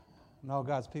And all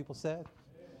God's people said,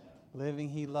 living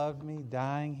He loved me,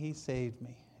 dying He saved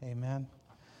me. Amen.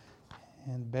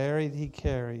 And buried He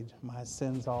carried my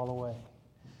sins all away.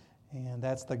 And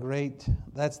that's the great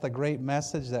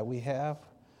message that we have.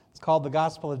 It's called the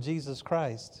gospel of Jesus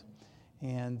Christ.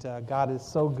 And God is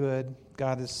so good.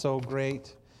 God is so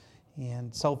great.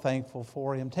 And so thankful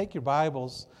for Him. Take your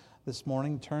Bibles this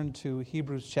morning. Turn to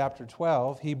Hebrews chapter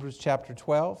 12. Hebrews chapter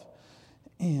 12.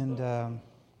 And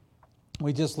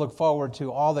we just look forward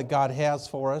to all that God has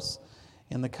for us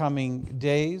in the coming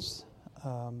days.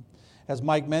 As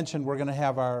Mike mentioned, we're going to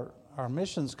have our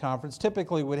missions conference.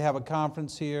 Typically, we'd have a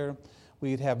conference here.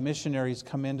 We'd have missionaries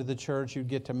come into the church. You'd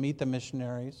get to meet the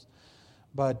missionaries.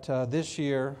 But this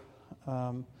year,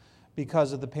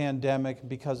 because of the pandemic,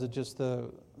 because of just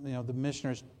the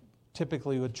missionaries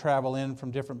typically would travel in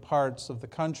from different parts of the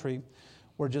country,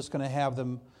 we're just going to have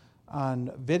them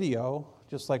on video,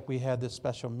 just like we had this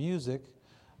special music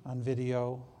on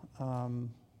video.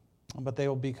 But they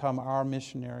will become our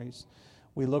missionaries.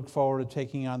 We look forward to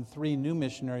taking on 3 new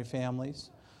missionary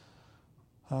families.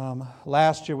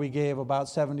 Last year we gave about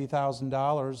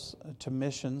 $70,000 to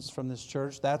missions from this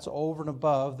church. That's over and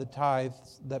above the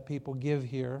tithes that people give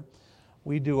here.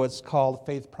 We do what's called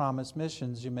faith promise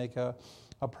missions. You make a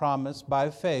promise by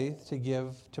faith to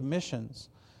give to missions.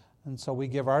 And so we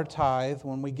give our tithe.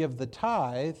 When we give the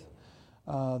tithe,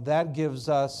 that gives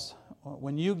us,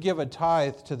 when you give a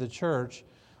tithe to the church,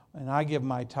 and I give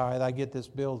my tithe, I get this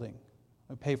building.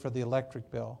 I pay for the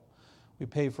electric bill. We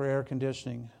pay for air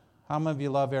conditioning. How many of you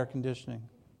love air conditioning?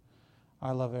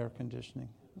 I love air conditioning.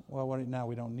 Well, now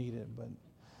we don't need it, but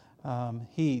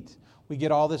heat. We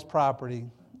get all this property,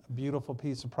 a beautiful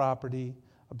piece of property,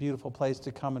 a beautiful place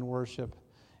to come and worship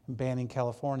in Banning,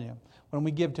 California. When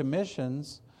we give to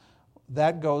missions,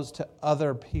 that goes to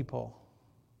other people.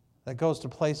 That goes to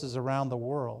places around the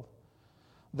world.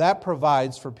 That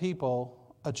provides for people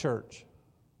a church.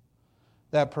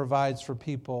 That provides for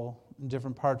people in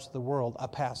different parts of the world a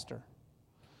pastor.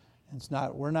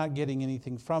 We're not getting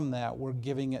anything from that. We're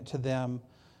giving it to them.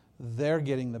 They're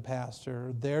getting the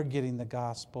pastor. They're getting the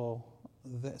gospel.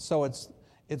 So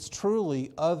it's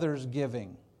truly others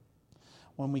giving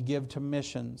when we give to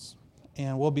missions.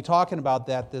 And we'll be talking about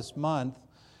that this month.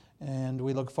 And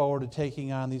we look forward to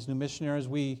taking on these new missionaries.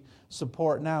 We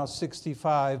support now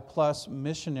 65 plus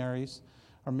missionaries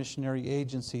or missionary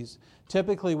agencies.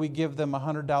 Typically, we give them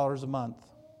 $100 a month.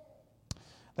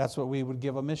 That's what we would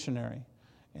give a missionary.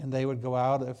 And they would go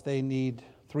out. If they need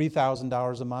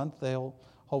 $3,000 a month, they'll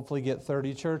hopefully get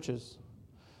 30 churches.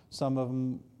 Some of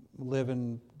them live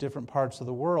in different parts of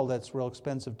the world that's real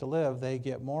expensive to live. They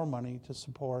get more money to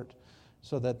support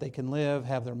so that they can live,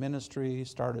 have their ministry,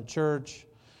 start a church,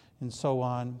 and so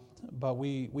on. But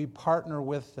we partner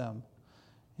with them.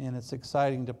 And it's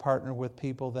exciting to partner with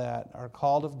people that are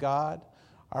called of God,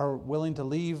 are willing to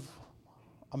leave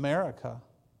America,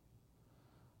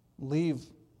 leave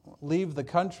the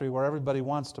country where everybody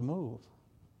wants to move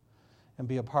and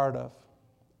be a part of.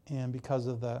 And because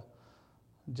of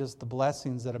just the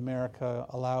blessings that America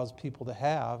allows people to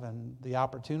have and the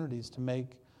opportunities to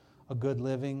make a good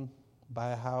living,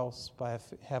 buy a house,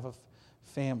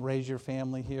 raise your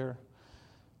family here.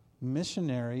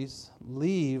 Missionaries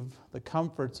leave the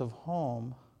comforts of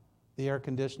home, the air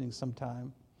conditioning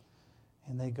sometime,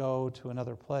 and they go to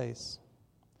another place.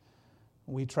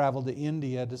 We traveled to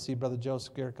India to see Brother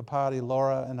Joseph Garikapati.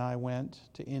 Laura and I went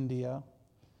to India.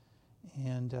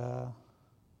 And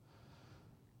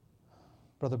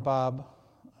Brother Bob,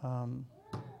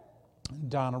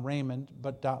 Donna Raymond,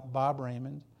 but Bob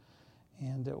Raymond.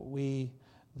 And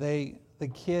the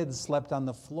kids slept on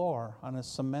the floor, on a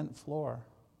cement floor.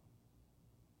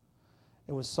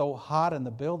 It was so hot in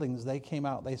the buildings, they came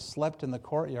out, they slept in the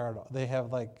courtyard. They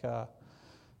have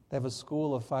a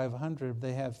school of 500.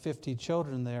 They have 50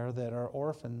 children there that are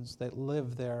orphans that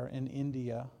live there in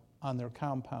India on their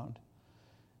compound.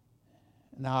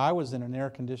 Now, I was in an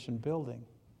air-conditioned building.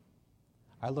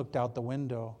 I looked out the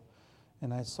window,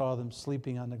 and I saw them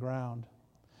sleeping on the ground.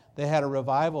 They had a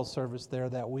revival service there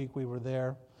that week we were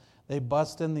there. They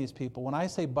bussed in these people. When I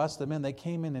say bust them in, they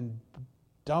came in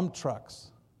dump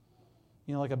trucks.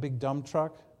 Like a big dump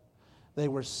truck. They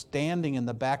were standing in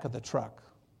the back of the truck.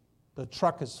 The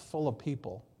truck is full of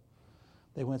people.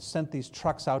 They sent these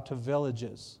trucks out to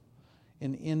villages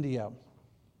in India,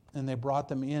 and they brought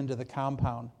them into the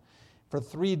compound. For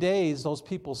 3 days, those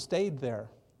people stayed there.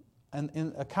 And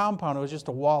in a compound, it was just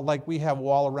a wall, like we have a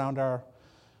wall around our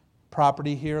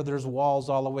property here. There's walls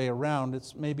all the way around.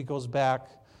 It maybe goes back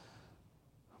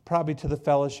probably to the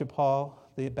fellowship hall,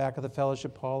 the back of the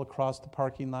fellowship hall, across the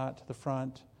parking lot to the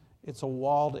front. It's a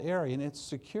walled area, and it's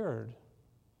secured.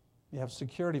 You have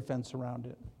security fence around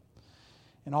it.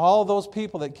 And all those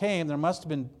people that came, there must have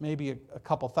been maybe a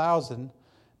couple thousand,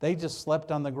 they just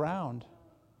slept on the ground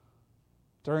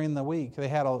during the week. They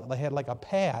had like a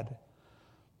pad.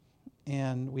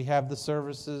 And we have the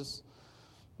services.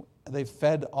 They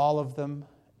fed all of them,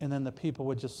 and then the people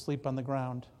would just sleep on the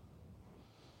ground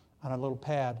on a little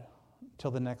pad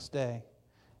till the next day.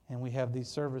 And we have these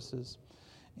services.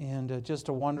 And just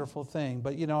a wonderful thing.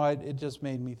 But, it just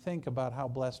made me think about how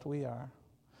blessed we are.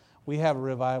 We have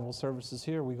revival services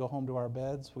here. We go home to our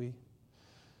beds. We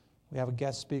have a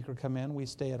guest speaker come in. We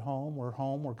stay at home.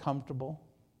 We're comfortable.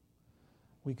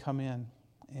 We come in.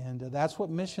 And that's what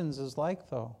missions is like,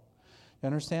 though. You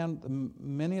understand,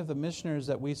 many of the missionaries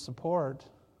that we support,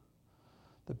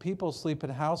 the people sleep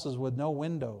in houses with no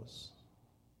windows.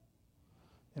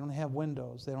 They don't have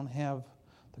windows. They don't have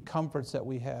the comforts that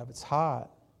we have. It's hot.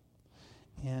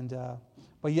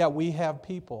 But yet we have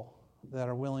people that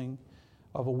are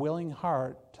of a willing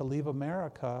heart to leave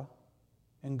America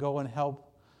and go and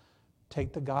help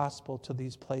take the gospel to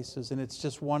these places. And it's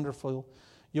just wonderful.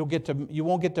 You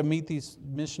won't get to meet these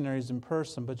missionaries in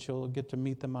person, but you'll get to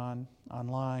meet them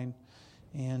online.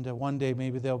 And one day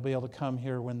maybe they'll be able to come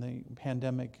here when the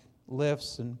pandemic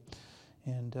lifts and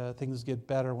things get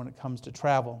better when it comes to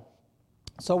travel.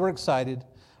 So we're excited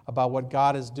about what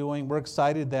God is doing. We're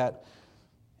excited that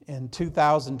in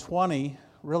 2020,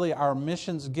 really our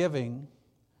missions giving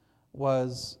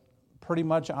was pretty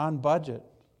much on budget.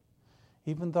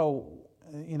 Even though,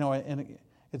 and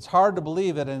it's hard to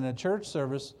believe that in a church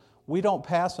service, we don't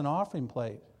pass an offering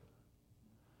plate.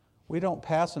 We don't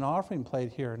pass an offering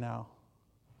plate here now.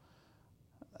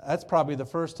 That's probably the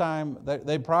first time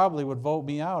they probably would vote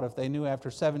me out if they knew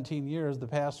after 17 years the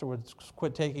pastor would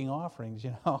quit taking offerings,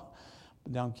 No,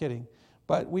 I'm kidding.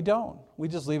 But we don't. We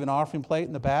just leave an offering plate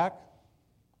in the back.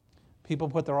 People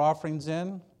put their offerings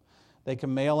in. They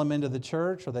can mail them into the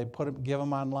church or they give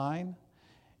them online.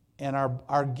 And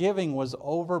our giving was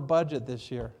over budget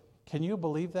this year. Can you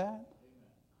believe that?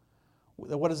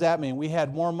 What does that mean? We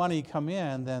had more money come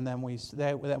in than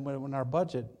when our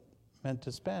budget meant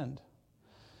to spend.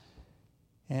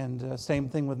 And same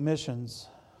thing with missions.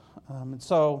 And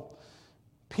so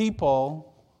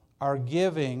people are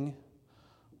giving,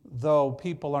 though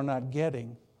people are not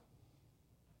getting.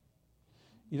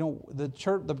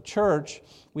 The church,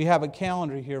 we have a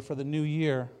calendar here for the new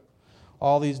year,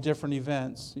 all these different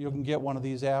events. You can get one of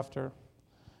these after.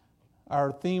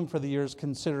 Our theme for the year is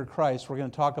Consider Christ. We're going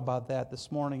to talk about that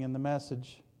this morning in the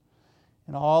message.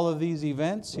 And all of these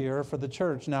events here for the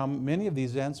church. Now, many of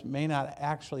these events may not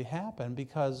actually happen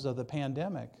because of the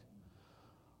pandemic.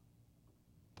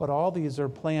 But all these are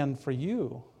planned for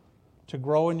you to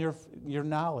grow in your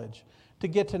knowledge, to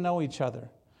get to know each other.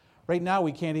 Right now,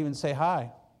 we can't even say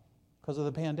hi because of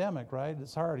the pandemic, right?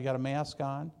 It's hard. You got a mask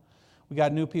on. We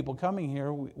got new people coming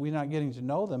here. We're not getting to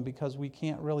know them because we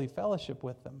can't really fellowship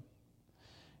with them.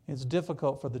 It's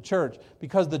difficult for the church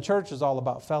because the church is all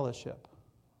about fellowship.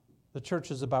 The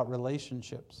church is about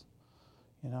relationships,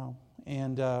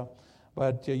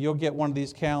 But you'll get one of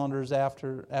these calendars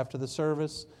after the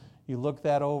service. You look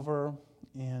that over,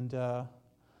 and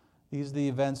these are the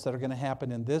events that are going to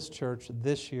happen in this church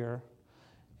this year.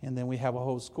 And then we have a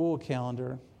whole school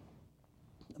calendar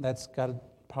that's got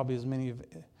probably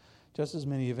just as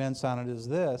many events on it as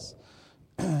this.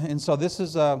 And so this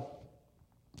is a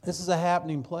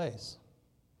happening place.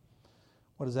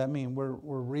 What does that mean? We're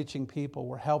reaching people.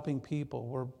 We're helping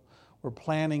people. We're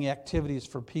planning activities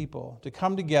for people to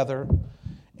come together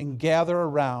and gather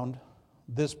around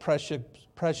this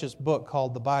precious book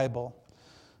called the Bible.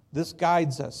 This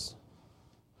guides us.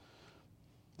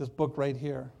 This book right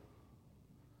here.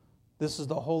 This is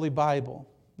the Holy Bible.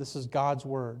 This is God's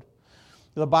Word.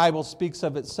 The Bible speaks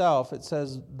of itself. It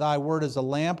says, "Thy word is a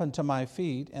lamp unto my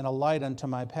feet and a light unto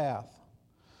my path."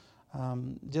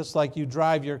 Just like you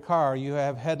drive your car, you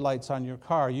have headlights on your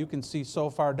car. You can see so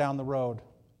far down the road.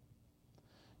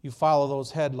 You follow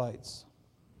those headlights.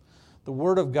 The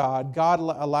Word of God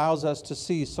allows us to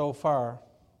see so far.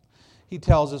 He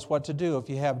tells us what to do. If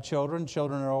you have children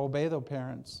are obey their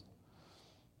parents.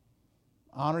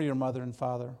 Honor your mother and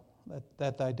father,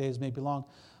 that thy days may be long.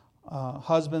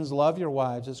 Husbands, love your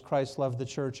wives as Christ loved the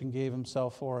church and gave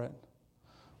himself for it.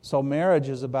 So marriage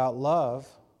is about love.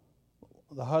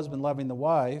 The husband loving the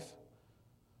wife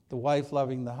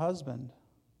loving the husband.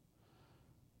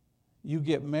 You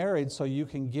get married so you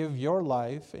can give your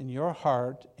life and your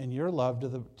heart and your love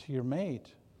to your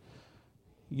mate.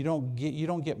 You don't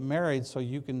get married so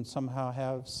you can somehow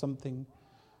have something.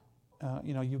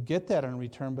 You get that in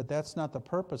return, but that's not the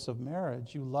purpose of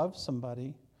marriage. You love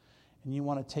somebody, and you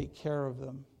want to take care of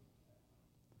them.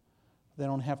 They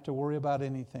don't have to worry about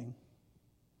anything.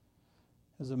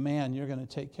 As a man, you're going to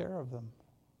take care of them.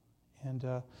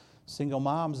 And single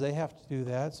moms, they have to do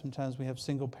that. Sometimes we have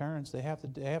single parents. They have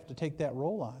to take that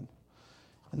role on.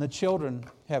 And the children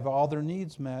have all their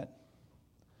needs met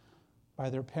by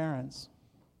their parents.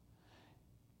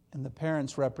 And the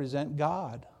parents represent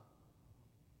God.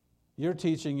 You're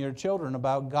teaching your children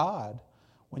about God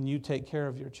when you take care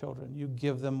of your children. You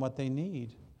give them what they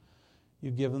need.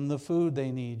 You give them the food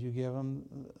they need. You give them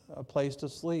a place to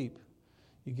sleep.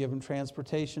 You give them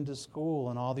transportation to school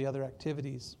and all the other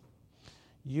activities.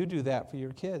 You do that for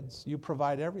your kids. You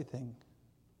provide everything.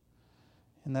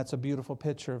 And that's a beautiful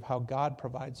picture of how God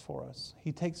provides for us.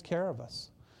 He takes care of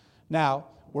us. Now,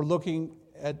 we're looking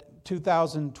at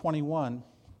 2021.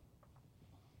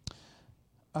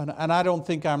 And I don't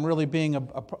think I'm really being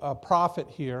a prophet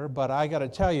here, but I got to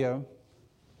tell you,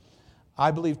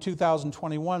 I believe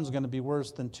 2021 is going to be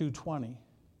worse than 2020.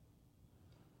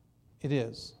 It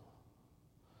is.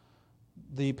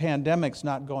 The pandemic's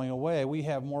not going away. We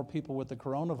have more people with the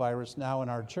coronavirus now in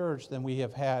our church than we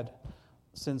have had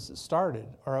since it started,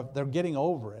 or they're getting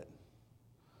over it.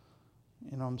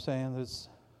 You know what I'm saying? There's,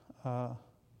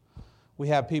 we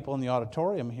have people in the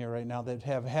auditorium here right now that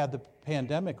have had the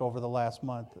pandemic over the last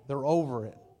month. They're over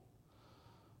it.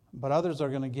 But others are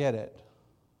going to get it.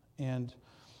 And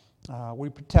we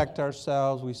protect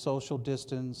ourselves, we social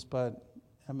distance, but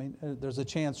I mean, there's a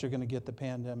chance you're going to get the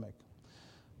pandemic.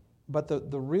 But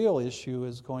the real issue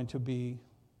is going to be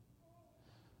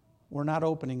we're not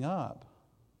opening up.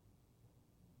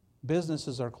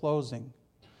 Businesses are closing.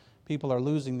 People are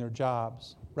losing their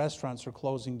jobs. Restaurants are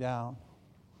closing down.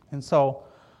 And so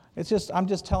I'm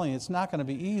just telling you, it's not going to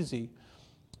be easy.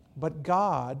 But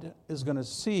God is going to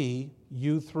see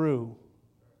you through.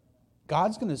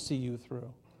 God's going to see you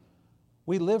through.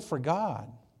 We live for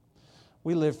God.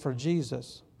 We live for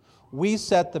Jesus. We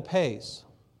set the pace.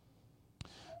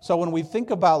 So when we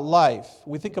think about life,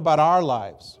 we think about our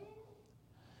lives.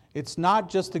 It's not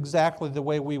just exactly the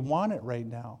way we want it right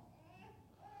now.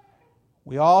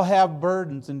 We all have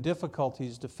burdens and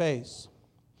difficulties to face.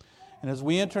 And as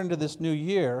we enter into this new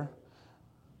year,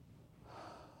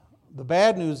 the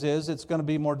bad news is it's going to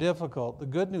be more difficult. The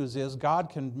good news is God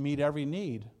can meet every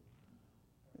need.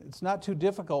 It's not too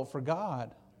difficult for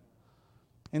God.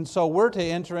 And so we're to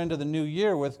enter into the new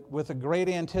year with a great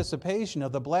anticipation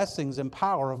of the blessings and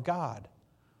power of God.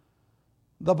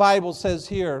 The Bible says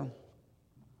here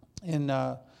in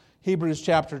Hebrews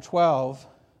chapter 12,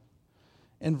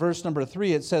 in verse number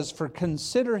 3, it says, "For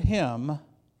consider him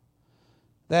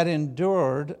that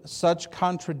endured such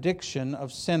contradiction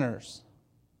of sinners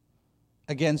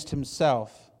against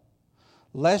himself,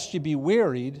 lest ye be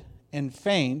wearied and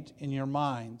faint in your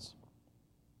minds."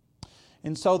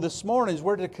 And so this morning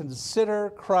we're to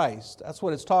consider Christ. That's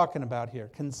what it's talking about here.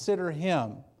 Consider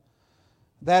him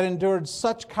that endured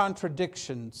such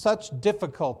contradiction, such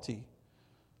difficulty.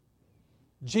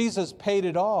 Jesus paid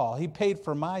it all. He paid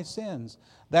for my sins.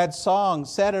 That song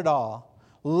said it all.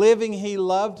 Living, he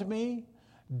loved me.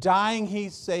 Dying, he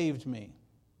saved me.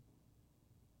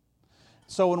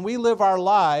 So when we live our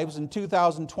lives in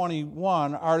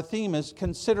 2021, our theme is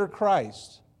consider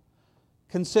Christ.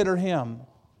 Consider him.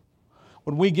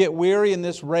 When we get weary in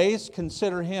this race,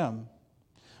 consider him.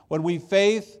 When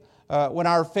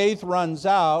our faith runs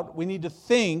out, we need to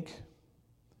think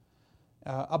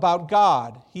about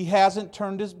God. He hasn't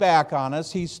turned his back on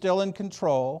us. He's still in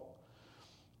control.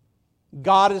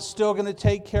 God is still going to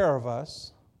take care of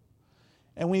us.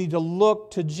 And we need to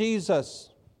look to Jesus.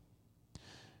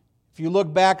 If you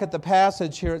look back at the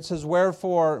passage here, it says,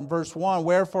 "Wherefore," verse 1,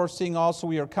 "Wherefore, seeing also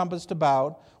we are compassed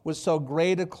about with so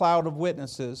great a cloud of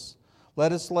witnesses,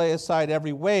 let us lay aside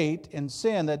every weight and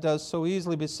sin that does so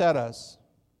easily beset us,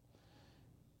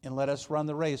 and let us run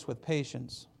the race with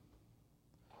patience,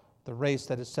 the race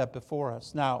that is set before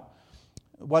us." Now,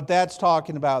 what that's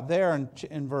talking about there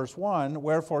in verse 1,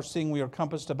 "Wherefore, seeing we are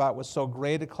compassed about with so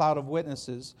great a cloud of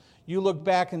witnesses," you look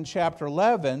back in chapter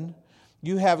 11,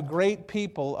 you have great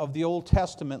people of the Old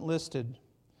Testament listed.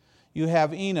 You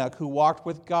have Enoch, who walked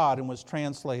with God and was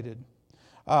translated.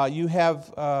 You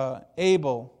have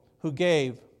Abel, who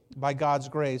gave, by God's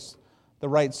grace, the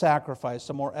right sacrifice,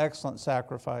 a more excellent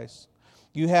sacrifice.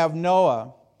 You have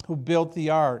Noah, who built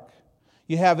the ark.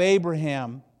 You have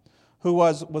Abraham, who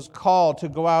was called to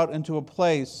go out into a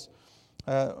place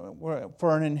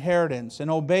for an inheritance,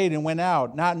 and obeyed and went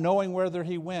out, not knowing whither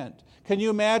he went. Can you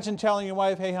imagine telling your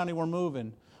wife, "Hey, honey, we're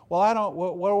moving"? "Well,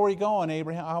 where are we going,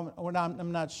 Abraham?"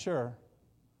 I'm not sure.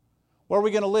 "Where are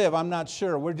we going to live?" "I'm not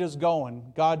sure. We're just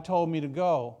going. God told me to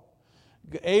go."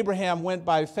 Abraham went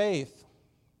by faith.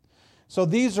 So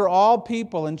these are all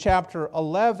people in chapter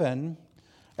 11,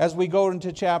 as we go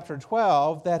into chapter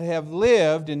 12, that have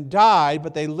lived and died,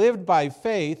 but they lived by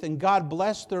faith, and God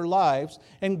blessed their lives,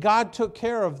 and God took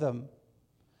care of them.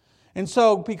 And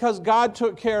so, because God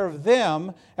took care of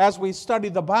them, as we study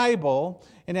the Bible,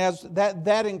 and as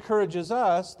that encourages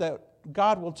us, that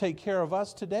God will take care of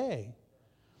us today.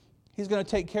 He's going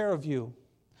to take care of you.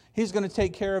 He's going to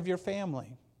take care of your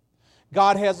family.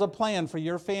 God has a plan for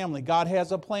your family. God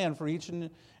has a plan for each and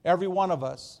every one of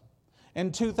us.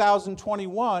 In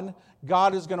 2021,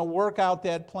 God is going to work out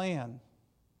that plan,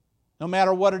 no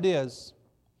matter what it is.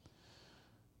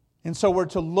 And so we're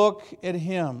to look at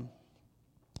Him,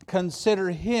 consider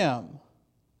Him,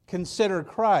 consider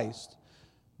Christ.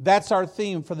 That's our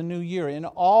theme for the new year. In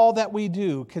all that we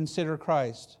do, consider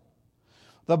Christ.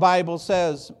 The Bible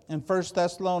says in 1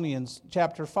 Thessalonians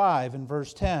chapter 5 and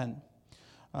verse 10,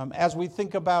 as we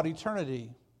think about eternity,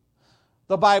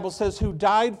 the Bible says, who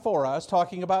died for us,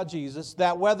 talking about Jesus,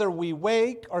 that whether we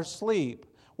wake or sleep,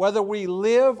 whether we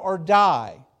live or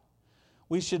die,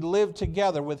 we should live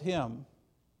together with Him.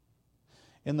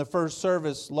 In the first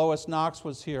service, Lois Knox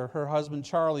was here. Her husband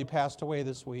Charlie passed away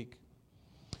this week.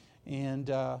 And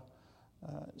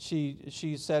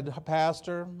she said,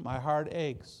 Pastor, my heart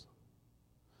aches,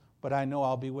 but I know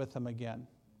I'll be with him again.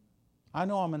 I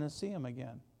know I'm going to see him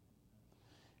again.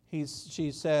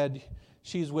 She said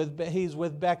he's with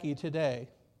Becky today.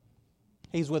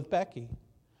 He's with Becky.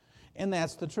 And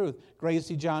that's the truth.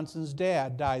 Gracie Johnson's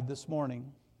dad died this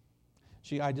morning.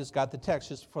 I just got the text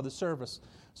just before the service.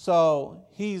 So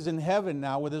he's in heaven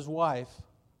now with his wife,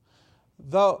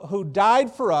 who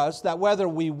died for us, that whether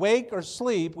we wake or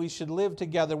sleep, we should live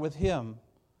together with Him.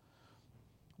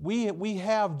 We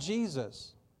have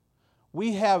Jesus.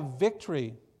 We have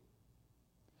victory.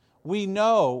 We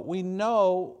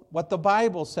know what the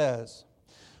Bible says.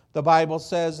 The Bible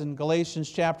says in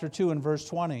Galatians chapter 2 and verse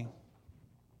 20,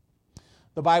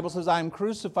 the Bible says, I am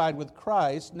crucified with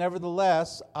Christ,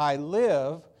 nevertheless I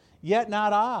live, yet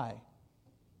not I.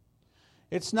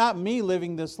 It's not me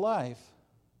living this life,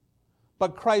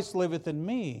 but Christ liveth in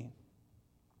me.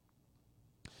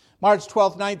 March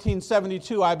 12th,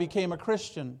 1972, I became a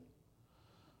Christian.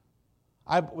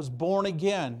 I was born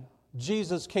again.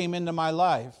 Jesus came into my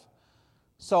life.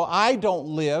 So I don't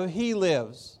live, He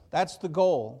lives. That's the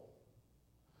goal.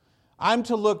 I'm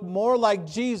to look more like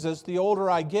Jesus the older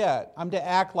I get. I'm to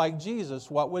act like Jesus.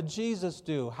 What would Jesus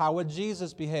do? How would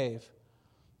Jesus behave?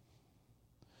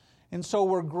 And so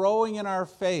we're growing in our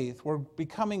faith. We're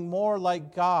becoming more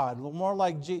like God, more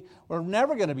like Jesus. We're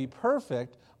never going to be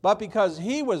perfect, but because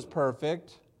He was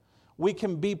perfect, we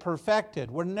can be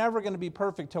perfected. We're never going to be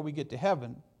perfect till we get to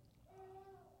heaven.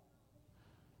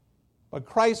 But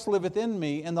Christ liveth in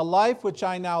me, and the life which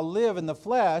I now live in the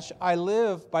flesh, I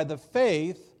live by the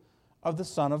faith of the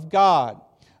Son of God.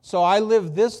 So I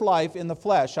live this life in the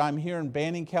flesh. I'm here in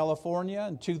Banning, California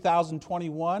in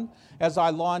 2021. As I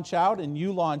launch out and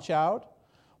you launch out,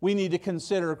 we need to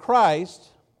consider Christ,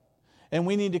 and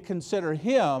we need to consider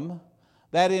Him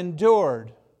that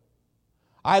endured.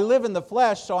 I live in the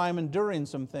flesh, so I'm enduring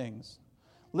some things.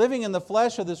 Living in the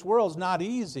flesh of this world is not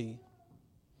easy.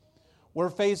 We're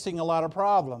facing a lot of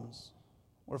problems.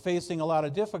 We're facing a lot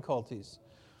of difficulties.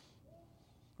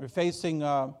 We're facing...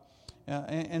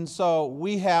 And so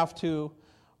we have to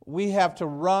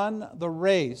run the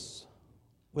race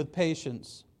with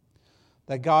patience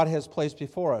that God has placed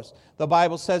before us. The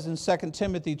Bible says in 2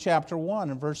 Timothy chapter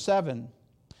 1 and verse 7,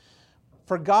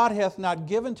 for God hath not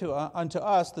given unto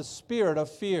us the spirit of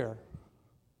fear.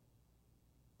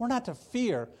 We're not to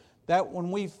fear. That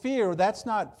when we fear, that's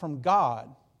not from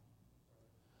God.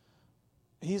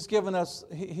 He's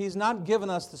not given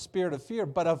us the spirit of fear,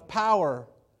 but of power,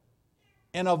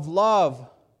 and of love,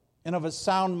 and of a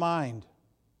sound mind.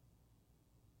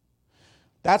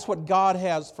 That's what God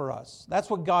has for us. That's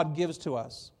what God gives to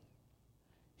us.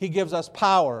 He gives us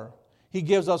power. He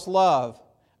gives us love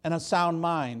and a sound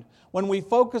mind. When we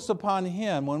focus upon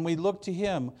Him, when we look to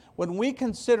Him, when we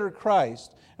consider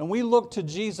Christ, and we look to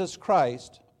Jesus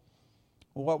Christ,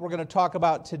 what we're going to talk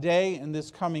about today and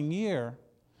this coming year,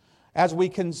 as we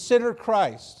consider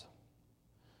Christ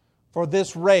for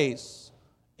this race,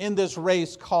 in this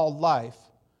race called life,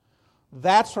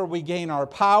 that's where we gain our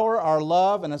power, our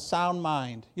love, and a sound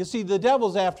mind. You see, the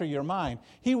devil's after your mind.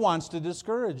 He wants to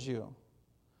discourage you.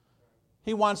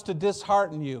 He wants to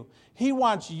dishearten you. He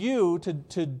wants you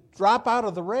to drop out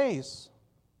of the race,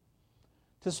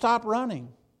 to stop running.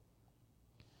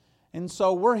 And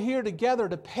so we're here together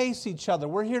to pace each other.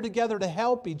 We're here together to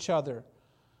help each other.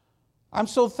 I'm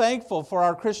so thankful for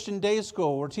our Christian day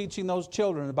school. We're teaching those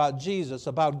children about Jesus,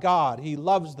 about God. He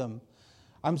loves them.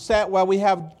 I'm sad. Well, we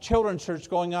have children's church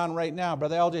going on right now.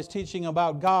 Brother LJ is teaching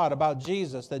about God, about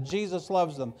Jesus, that Jesus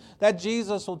loves them, that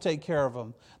Jesus will take care of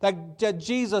them, that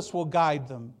Jesus will guide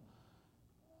them,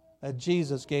 that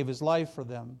Jesus gave His life for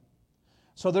them.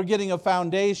 So they're getting a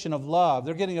foundation of love.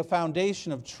 They're getting a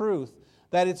foundation of truth,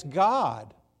 that it's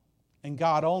God and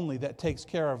God only that takes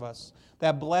care of us,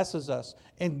 that blesses us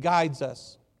and guides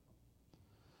us.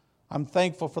 I'm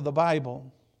thankful for the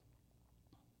Bible.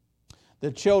 The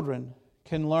children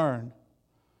can learn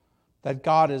that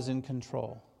God is in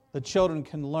control. The children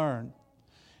can learn.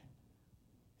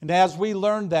 And as we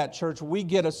learn that, church, we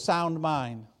get a sound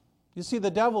mind. You see,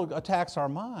 the devil attacks our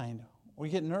mind. We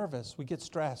get nervous. We get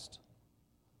stressed.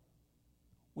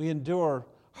 We endure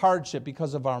hardship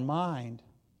because of our mind.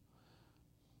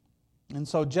 And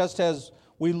so just as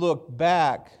we look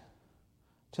back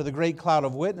to the great cloud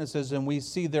of witnesses and we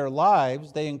see their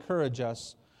lives, they encourage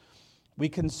us. We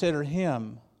consider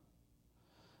Him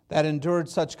that endured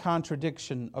such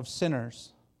contradiction of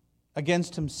sinners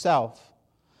against Himself,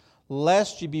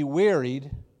 lest ye be wearied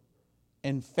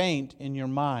and faint in your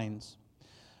minds.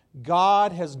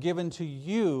 God has given to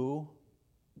you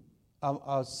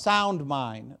a sound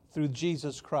mind through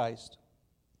Jesus Christ.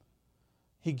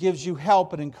 He gives you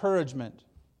help and encouragement.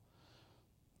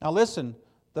 Now listen,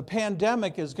 the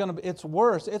pandemic is it's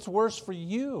worse. It's worse for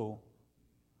you.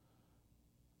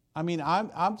 I mean,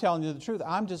 I'm telling you the truth.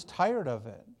 I'm just tired of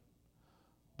it.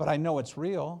 But I know it's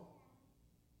real.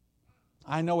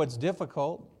 I know it's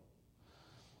difficult.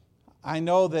 I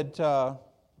know that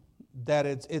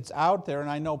it's out there, and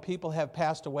I know people have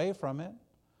passed away from it.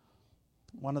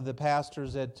 One of the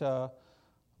pastors at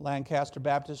Lancaster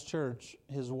Baptist Church,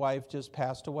 his wife just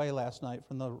passed away last night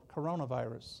from the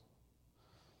coronavirus.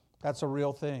 That's a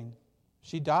real thing.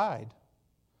 She died.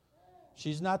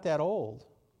 She's not that old.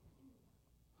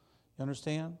 You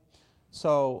understand?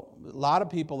 So a lot of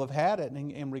people have had it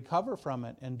and recover from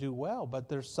it and do well, but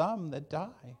there's some that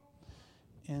die.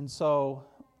 And so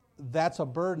that's a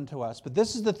burden to us. But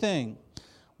this is the thing.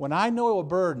 When I know a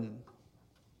burden,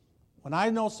 when I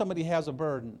know somebody has a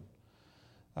burden,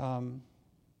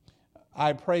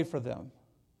 I pray for them.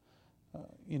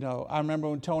 I remember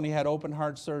when Tony had open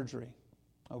heart surgery.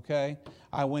 Okay?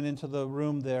 I went into the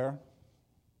room there.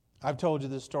 I've told you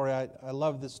this story. I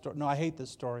love this story. No, I hate this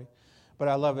story. But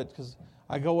I love it because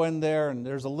I go in there and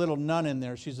there's a little nun in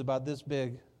there. She's about this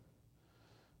big.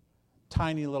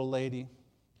 Tiny little lady.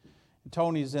 And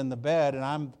Tony's in the bed and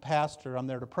I'm the pastor. I'm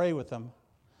there to pray with him.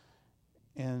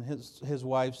 And his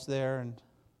wife's there. And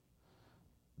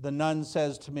the nun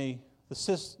says to me, the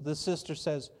sister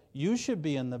says, "You should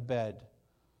be in the bed."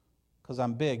 Because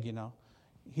I'm big,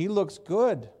 He looks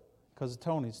good because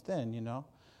Tony's thin,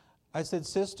 I said,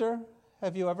 "Sister,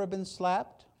 have you ever been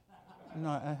slapped?"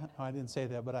 No, I didn't say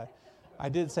that, but I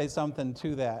did say something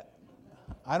to that.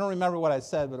 I don't remember what I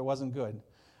said, but it wasn't good.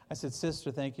 I said,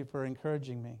 "Sister, thank you for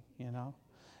encouraging me,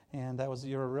 And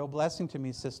you're a real blessing to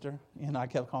me, sister." I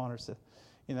kept calling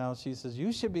her, she says,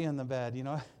 "You should be in the bed,"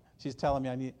 She's telling me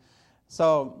I need.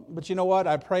 So, but you know what?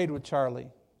 I prayed with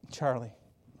Charlie.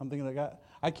 I'm thinking,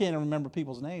 I can't even remember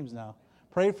people's names now.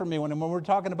 Pray for me. When we're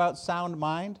talking about sound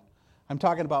mind, I'm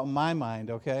talking about my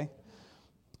mind, okay?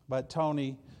 But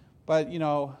Tony,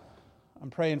 I'm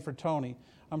praying for Tony.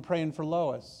 I'm praying for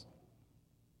Lois.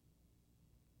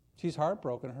 She's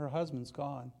heartbroken. Her husband's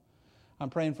gone. I'm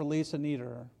praying for Lisa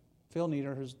Nieder. Phil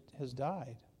Nieder has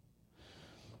died.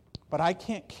 But I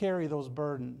can't carry those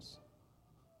burdens.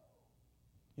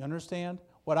 You understand?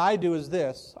 What I do is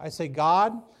this. I say,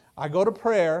 God, I go to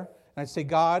prayer, and I say,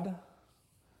 God,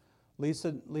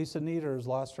 Lisa Nieder has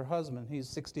lost her husband. He's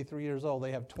 63 years old.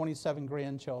 They have 27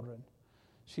 grandchildren.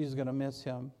 She's going to miss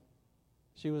him.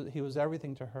 He was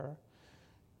everything to her.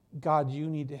 God, you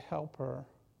need to help her.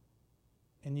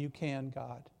 And you can,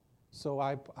 God. So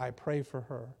I pray for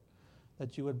her,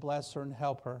 that you would bless her and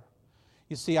help her.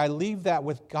 You see, I leave that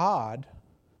with God,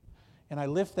 and I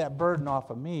lift that burden off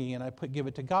of me, and I give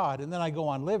it to God, and then I go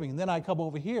on living. And then I come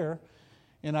over here,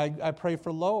 and I pray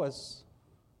for Lois.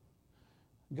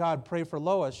 God, pray for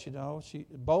Lois,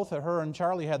 both of her and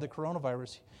Charlie had the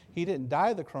coronavirus. He didn't die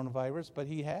of the coronavirus, but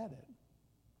he had it.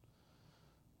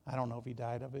 I don't know if he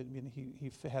died of it. I mean,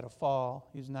 he had a fall.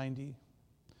 He's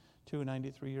 92,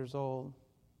 93 years old.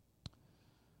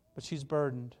 But she's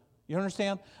burdened. You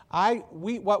understand?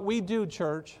 What we do,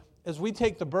 church, is we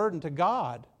take the burden to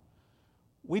God.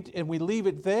 And we leave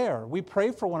it there. We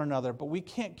pray for one another, but we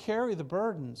can't carry the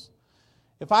burdens.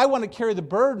 If I want to carry the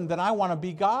burden, then I want to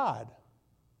be God.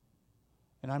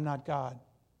 And I'm not God.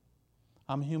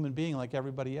 I'm a human being like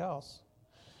everybody else.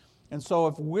 And so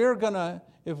if we're not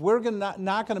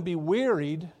going to be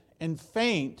wearied and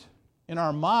faint In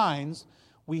our minds,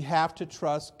 we have to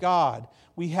trust God.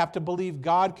 We have to believe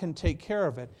God can take care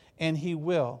of it, and He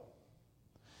will.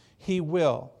 He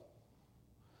will.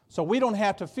 So we don't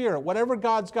have to fear it. Whatever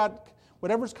God's got,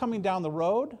 whatever's coming down the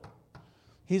road,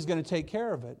 He's going to take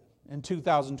care of it in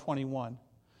 2021.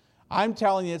 I'm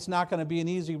telling you it's not going to be an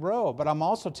easy road, but I'm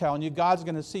also telling you God's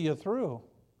going to see you through.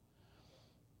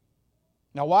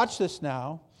 Now watch this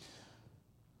now.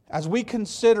 As we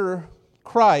consider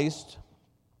Christ,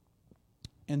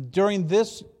 and during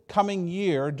this coming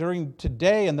year, during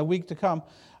today and the week to come,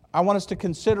 I want us to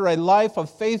consider a life of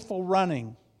faithful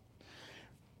running.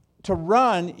 To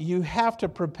run, you have to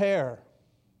prepare.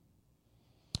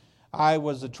 I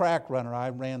was a track runner. I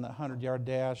ran the 100-yard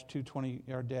dash,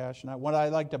 220-yard dash. And what I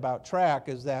liked about track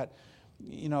is that,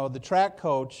 the track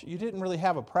coach, you didn't really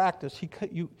have a practice.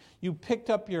 You picked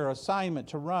up your assignment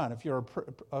to run. If you're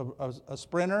a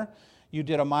sprinter, you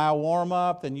did a mile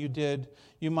warm-up, then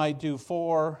you might do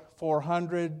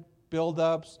 400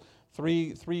 build-ups,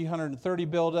 330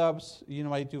 build-ups. You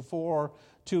might do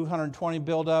 220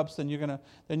 build-ups. Then you're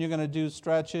gonna do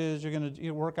stretches. You're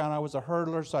gonna work on. I was a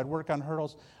hurdler, so I'd work on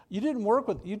hurdles. You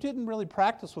didn't really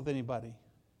practice with anybody.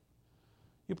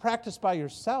 You practiced by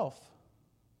yourself.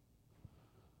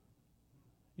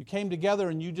 You came together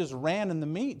and you just ran in the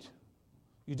meet.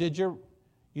 You did your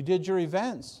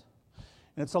events.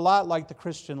 And it's a lot like the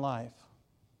Christian life.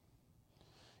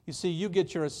 You see, you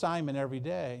get your assignment every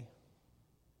day.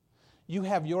 You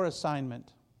have your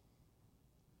assignment.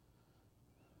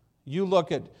 You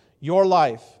look at your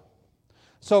life.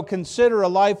 So consider a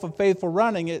life of faithful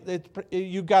running.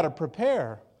 You've got to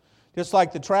prepare. Just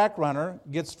like the track runner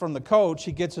gets from the coach,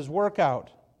 he gets his workout.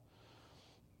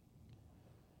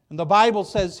 And the Bible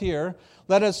says here,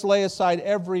 let us lay aside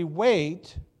every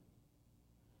weight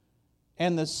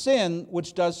and the sin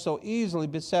which does so easily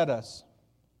beset us.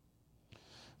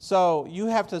 So you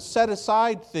have to set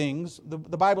aside things. The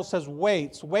Bible says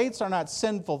weights. Weights are not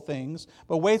sinful things,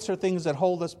 but weights are things that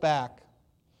hold us back.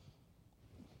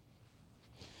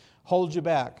 Hold you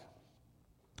back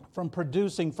from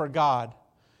producing for God.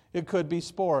 It could be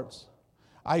sports.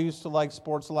 I used to like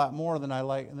sports a lot more than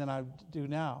I do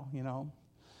now,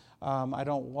 I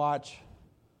don't watch.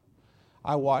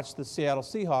 I watch the Seattle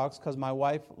Seahawks because my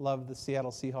wife loved the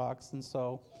Seattle Seahawks, and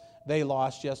so they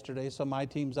lost yesterday, so my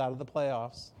team's out of the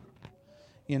playoffs.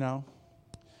 And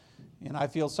I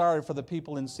feel sorry for the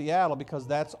people in Seattle because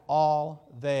that's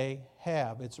all they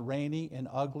have. It's rainy and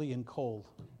ugly and cold.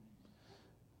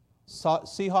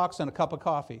 Seahawks and a cup of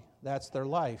coffee. That's their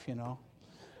life,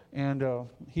 And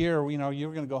here,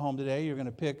 you're going to go home today. You're going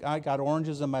to pick. I got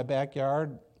oranges in my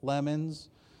backyard, lemons.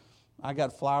 I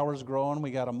got flowers growing. We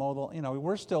got a mow.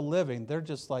 We're still living. They're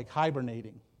just like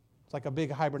hibernating. It's like a big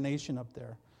hibernation up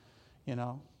there,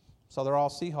 So they're all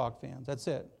Seahawk fans. That's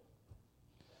it.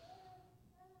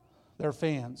 They're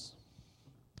fans.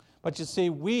 But you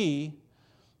see,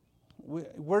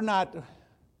 we're not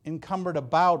encumbered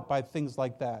about by things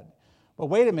like that. But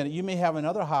wait a minute, you may have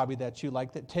another hobby that you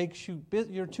like that takes you,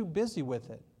 you're too busy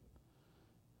with it.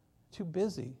 Too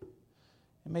busy.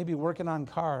 And maybe working on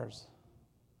cars.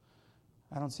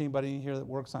 I don't see anybody in here that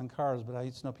works on cars, but I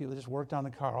used to know people that just worked on the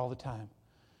car all the time.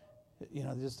 They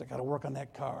got to work on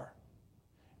that car.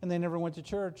 And they never went to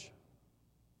church.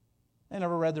 They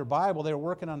never read their Bible. They were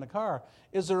working on the car.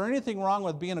 Is there anything wrong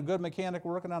with being a good mechanic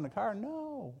working on the car?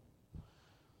 No.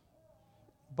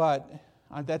 But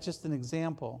that's just an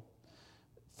example.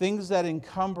 Things that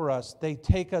encumber us, they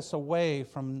take us away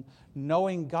from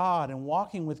knowing God and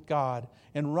walking with God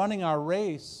and running our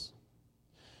race.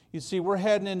 You see, we're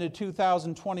heading into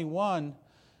 2021.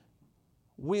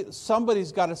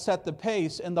 Somebody's got to set the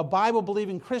pace, and the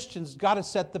Bible-believing Christians got to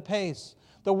set the pace.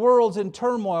 The world's in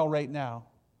turmoil right now.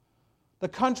 The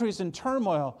country's in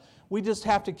turmoil. We just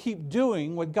have to keep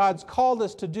doing what God's called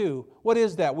us to do. What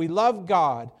is that? We love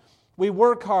God. We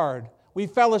work hard. We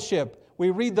fellowship.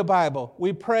 We read the Bible.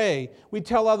 We pray. We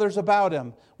tell others about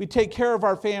Him. We take care of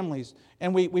our families.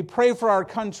 And we pray for our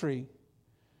country.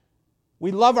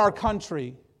 We love our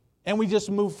country. And we just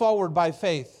move forward by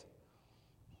faith.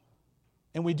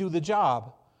 And we do the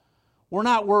job. We're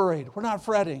not worried. We're not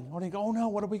fretting. We're going to go, oh no,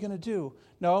 what are we going to do?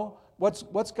 No,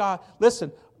 what's God?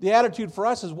 Listen, the attitude for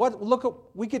us is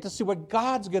we get to see what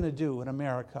God's going to do in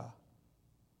America.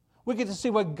 We get to see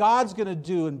what God's going to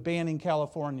do in Banning,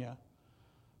 California.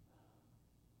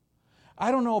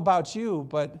 I don't know about you,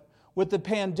 but with the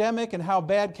pandemic and how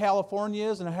bad California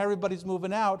is and how everybody's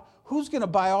moving out, who's going to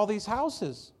buy all these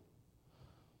houses?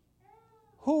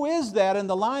 Who is that in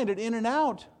the line at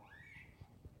In-N-Out?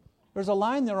 There's a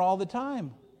line there all the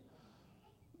time.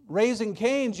 raising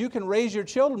canes, you can raise your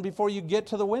children before you get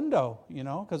to the window,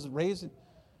 because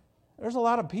there's a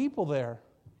lot of people there.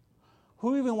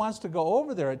 Who even wants to go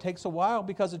over there? It takes a while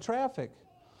because of traffic.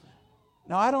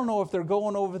 Now, I don't know if they're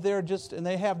going over there and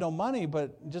they have no money,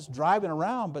 but just driving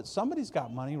around, but somebody's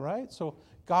got money, right? So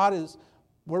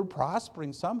we're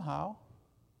prospering somehow.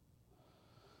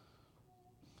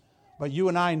 But you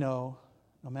and I know,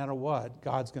 no matter what,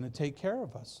 God's going to take care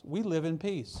of us. We live in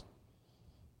peace.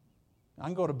 I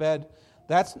can go to bed.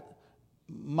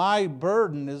 My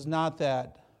burden is not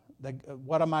that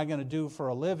what am I going to do for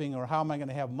a living or how am I going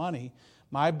to have money.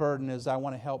 My burden is I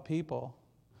want to help people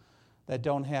that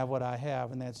don't have what I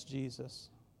have, and that's Jesus.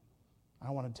 I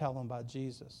want to tell them about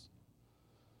Jesus.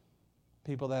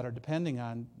 People that are depending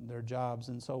on their jobs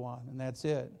and so on, and that's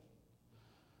it.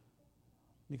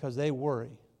 Because they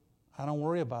worry. I don't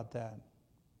worry about that.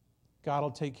 God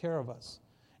will take care of us.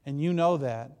 And you know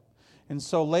that. And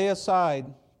so lay aside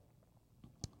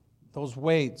those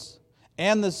weights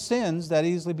and the sins that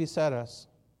easily beset us.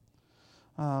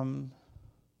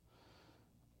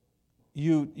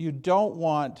 You don't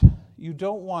want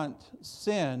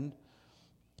sin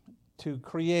to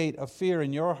create a fear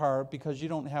in your heart because you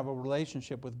don't have a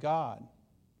relationship with God.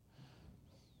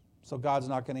 So God's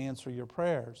not going to answer your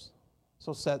prayers.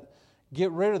 So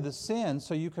get rid of the sin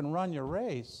so you can run your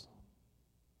race.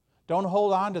 Don't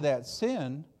hold on to that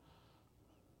sin.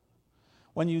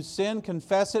 When you sin,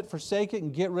 confess it, forsake it,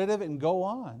 and get rid of it and go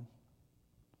on.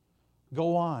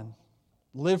 Go on.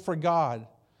 Live for God.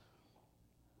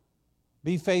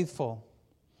 Be faithful.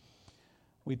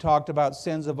 We talked about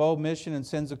sins of omission and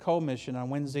sins of commission on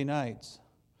Wednesday nights.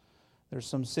 There's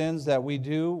some sins that we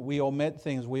do. We omit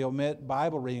things. We omit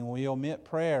Bible reading. We omit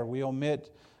prayer. We omit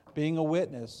being a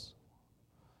witness.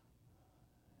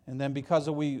 And then because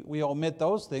we omit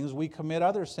those things, we commit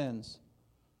other sins.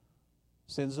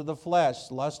 Sins of the flesh,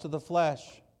 lust of the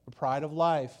flesh, the pride of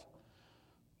life.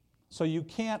 So you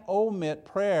can't omit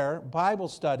prayer, Bible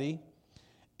study,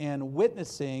 and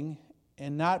witnessing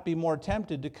and not be more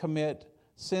tempted to commit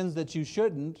sins that you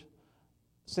shouldn't,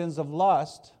 sins of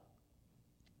lust,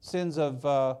 sins of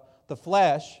the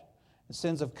flesh,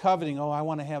 sins of coveting. Oh, I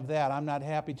want to have that. I'm not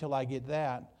happy till I get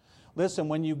that. Listen,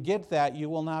 when you get that, you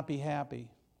will not be happy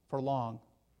for long.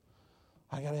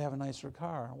 I got to have a nicer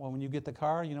car. Well, when you get the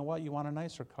car, you know what? You want a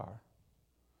nicer car.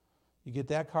 You get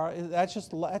that car. That's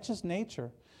just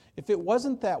nature. If it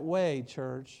wasn't that way,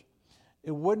 church,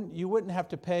 you wouldn't have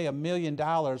to pay $1 million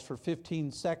for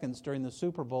 15 seconds during the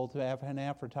Super Bowl to have an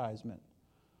advertisement.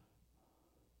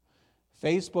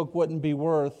 Facebook wouldn't be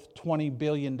worth $20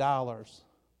 billion.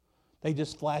 They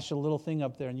just flash a little thing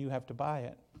up there and you have to buy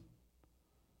it.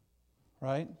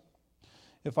 Right?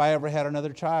 If I ever had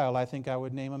another child, I think I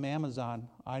would name him Amazon.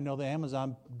 I know the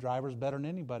Amazon drivers better than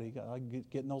anybody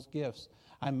getting those gifts.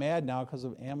 I'm mad now because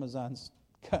of Amazon's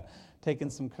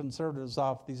taking some conservatives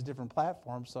off these different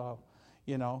platforms. So,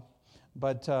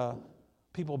 but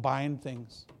people buying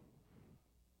things,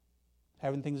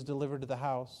 having things delivered to the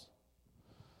house.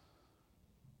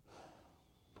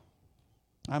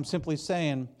 I'm simply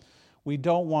saying we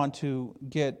don't want to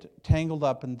get tangled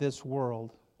up in this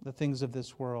world, the things of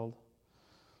this world.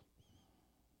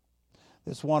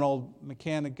 This one old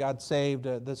mechanic got saved,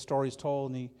 the story's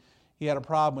told, and he had a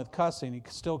problem with cussing. He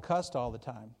still cussed all the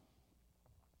time.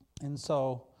 And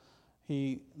so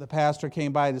the pastor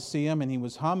came by to see him, and he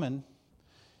was humming.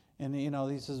 And,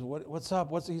 he says, what's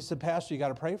up? He said, Pastor, you got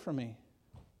to pray for me.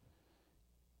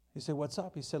 He said, what's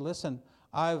up? He said, listen,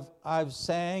 I've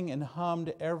sang and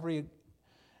hummed every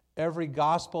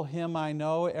gospel hymn I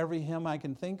know, every hymn I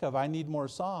can think of. I need more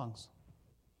songs.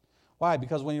 Why?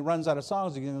 Because when he runs out of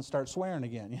songs, he's going to start swearing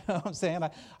again. You know what I'm saying?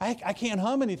 I can't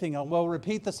hum anything. Well,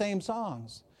 repeat the same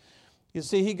songs. You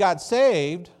see, he got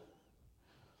saved,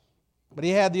 but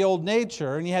he had the old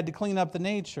nature, and he had to clean up the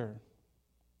nature.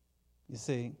 You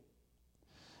see?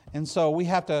 And so we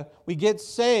get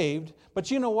saved,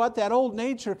 but you know what? That old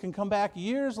nature can come back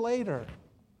years later.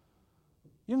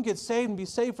 You can get saved and be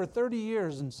saved for 30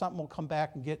 years, and something will come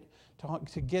back and try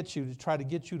to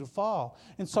get you to fall.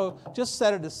 And so just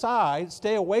set it aside,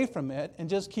 stay away from it, and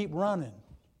just keep running.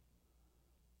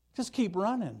 Just keep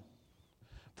running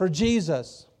for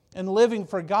Jesus and living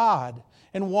for God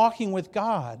and walking with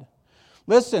God.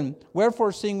 Listen,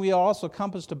 wherefore, seeing we are also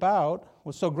compassed about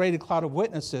with so great a cloud of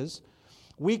witnesses,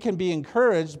 we can be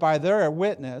encouraged by their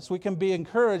witness. We can be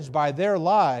encouraged by their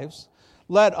lives.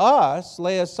 Let us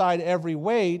lay aside every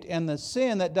weight and the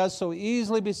sin that does so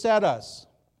easily beset us.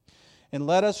 And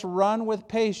let us run with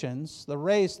patience the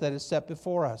race that is set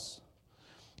before us.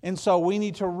 And so we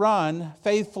need to run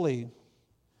faithfully.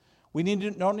 We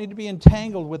don't need to be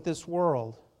entangled with this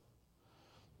world.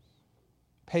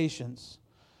 patience.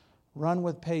 Run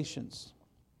with patience.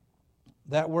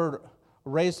 That word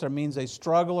race there means a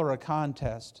struggle or a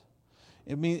contest.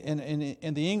 It means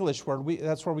in the English word,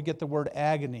 that's where we get the word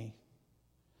agony.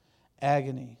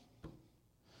 Agony.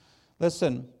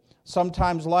 Listen,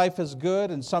 sometimes life is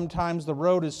good and sometimes the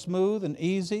road is smooth and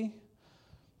easy,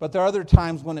 but there are other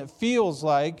times when it feels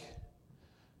like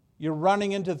you're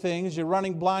running into things, you're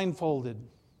running blindfolded.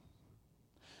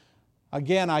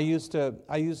 Again, I used to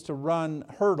run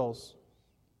hurdles.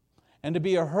 And to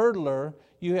be a hurdler,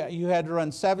 you had to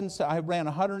run I ran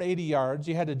 180 yards,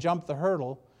 you had to jump the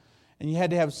hurdle, and you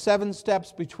had to have 7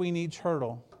 steps between each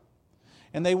hurdle.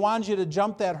 And they wanted you to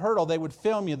jump that hurdle. They would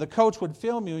film you. The coach would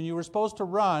film you, and you were supposed to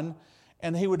run,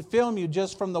 and he would film you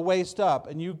just from the waist up.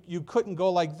 And you couldn't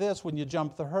go like this when you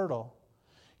jumped the hurdle.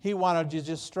 He wanted you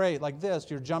just straight like this.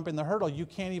 You're jumping the hurdle. You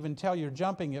can't even tell you're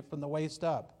jumping it from the waist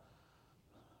up.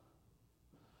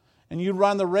 And you'd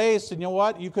run the race, and you know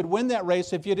what? You could win that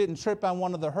race if you didn't trip on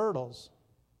one of the hurdles.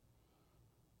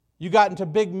 You got into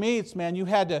big meets, man.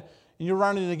 And you're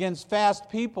running against fast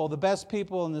people, the best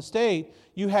people in the state.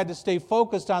 You had to stay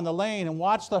focused on the lane and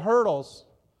watch the hurdles.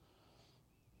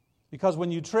 Because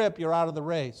when you trip, you're out of the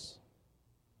race.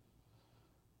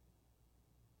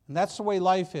 And that's the way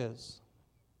life is.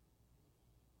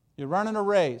 You're running a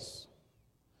race,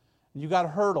 and you got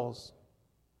hurdles.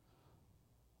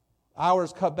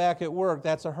 Hours cut back at work,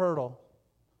 that's a hurdle.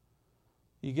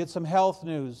 You get some health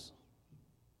news.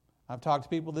 I've talked to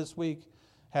people this week,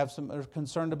 are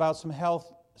concerned about some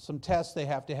health, some tests they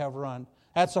have to have run.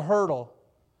 That's a hurdle.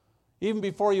 Even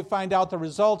before you find out the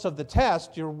results of the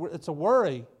test, it's a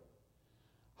worry.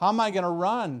 How am I going to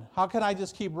run? How can I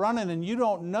just keep running? And you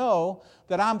don't know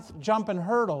that I'm jumping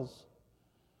hurdles.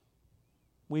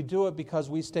 We do it because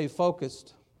we stay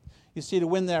focused. You see, to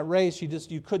win that race,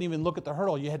 you couldn't even look at the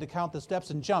hurdle. You had to count the steps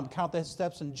and jump, count the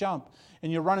steps and jump.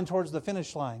 And you're running towards the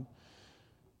finish line.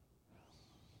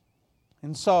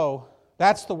 And so,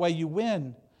 that's the way you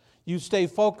win. You stay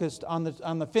focused on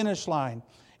the finish line.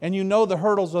 And you know the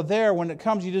hurdles are there. When it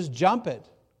comes, you just jump it.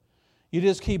 You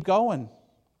just keep going.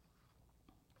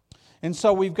 And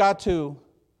so we've got to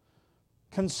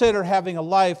consider having a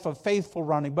life of faithful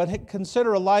running, but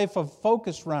consider a life of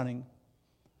focused running.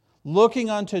 Looking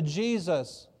unto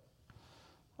Jesus.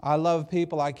 I love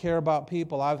people. I care about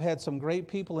people. I've had some great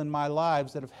people in my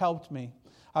lives that have helped me.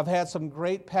 I've had some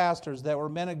great pastors that were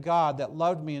men of God that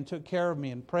loved me and took care of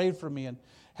me and prayed for me and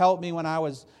helped me when I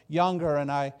was younger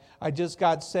and I just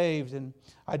got saved. And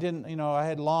I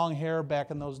had long hair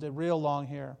back in those days, real long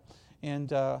hair. And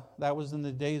that was in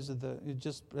the days of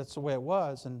that's the way it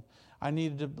was. And I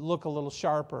needed to look a little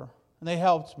sharper. And they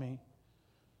helped me.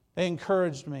 They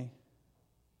encouraged me.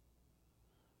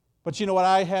 But you know what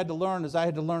I had to learn is I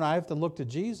have to look to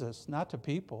Jesus, not to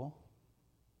people.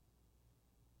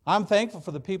 I'm thankful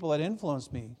for the people that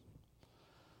influenced me.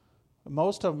 But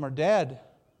most of them are dead.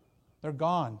 They're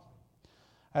gone.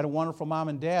 I had a wonderful mom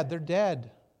and dad. They're dead.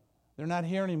 They're not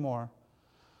here anymore.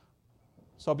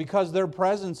 So because their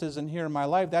presence isn't here in my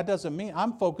life, that doesn't mean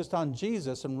I'm focused on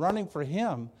Jesus and running for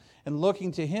Him and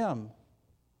looking to Him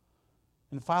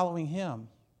and following Him.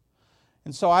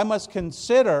 And so I must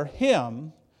consider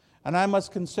Him, and I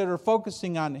must consider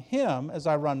focusing on Him as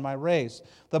I run my race.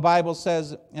 The Bible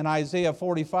says in Isaiah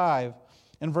 45,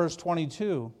 in verse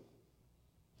 22,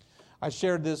 I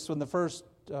shared this in the first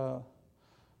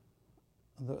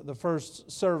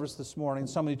service this morning.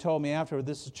 Somebody told me afterward,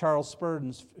 this is Charles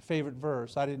Spurgeon's favorite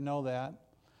verse. I didn't know that.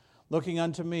 Look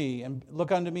unto me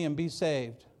and be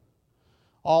saved,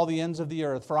 all the ends of the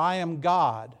earth, for I am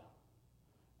God,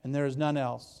 and there is none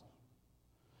else.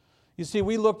 You see,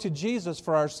 we look to Jesus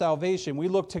for our salvation. We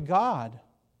look to God.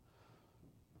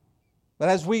 But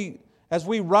as we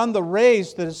run the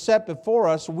race that is set before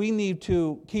us, we need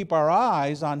to keep our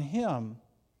eyes on Him.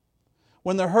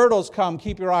 When the hurdles come,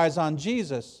 keep your eyes on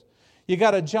Jesus. You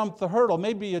got to jump the hurdle.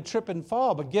 Maybe you trip and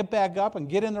fall, but get back up and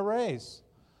get in the race.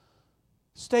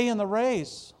 Stay in the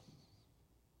race.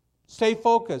 Stay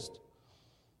focused.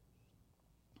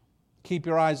 Keep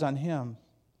your eyes on Him.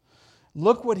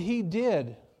 Look what He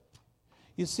did.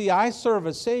 You see, I serve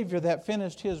a Savior that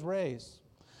finished His race.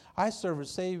 I serve a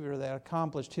Savior that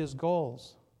accomplished His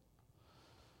goals.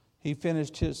 He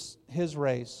finished his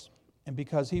race. And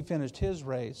because He finished His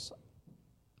race,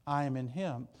 I am in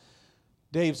Him.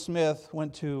 Dave Smith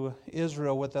went to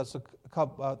Israel with us a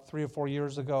couple, 3 or 4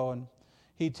 years ago, and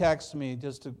he texted me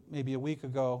maybe a week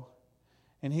ago,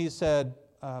 and he said,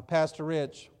 Pastor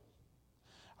Rich,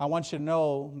 I want you to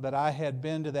know that I had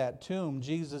been to that tomb,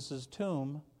 Jesus'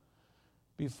 tomb,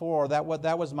 before. That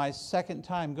was my second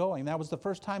time going. That was the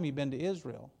first time he'd been to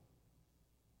Israel.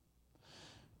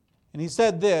 And he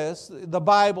said this, the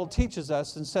Bible teaches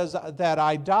us and says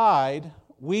that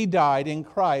we died in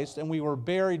Christ, and we were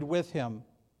buried with him,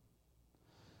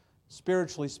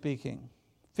 spiritually speaking,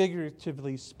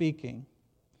 figuratively speaking.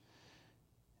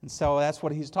 And so that's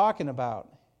what he's talking about.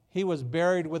 He was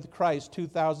buried with Christ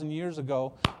 2,000 years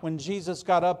ago. When Jesus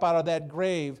got up out of that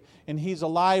grave, and he's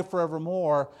alive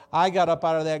forevermore, I got up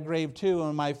out of that grave too,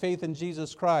 and my faith in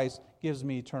Jesus Christ gives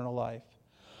me eternal life.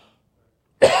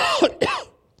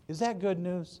 Is that good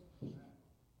news?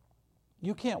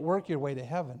 You can't work your way to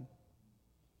heaven.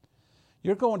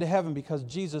 You're going to heaven because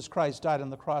Jesus Christ died on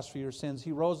the cross for your sins.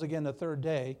 He rose again the third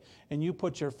day, and you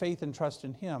put your faith and trust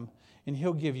in him, and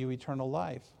he'll give you eternal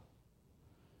life.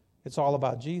 It's all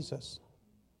about Jesus.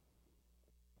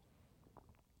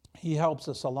 He helps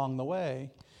us along the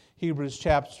way. Hebrews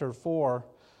chapter 4,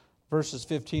 verses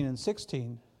 15 and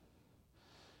 16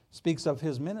 speaks of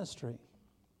his ministry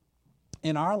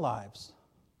in our lives.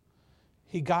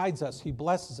 He guides us, he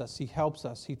blesses us, he helps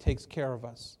us, he takes care of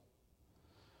us.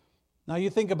 Now you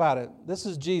think about it. This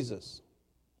is Jesus.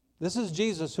 This is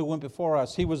Jesus who went before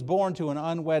us. He was born to an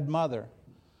unwed mother.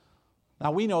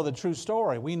 Now we know the true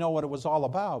story. We know what it was all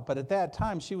about. But at that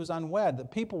time, she was unwed.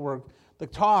 The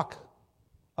talk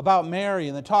about Mary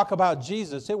and the talk about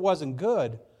Jesus, it wasn't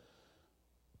good.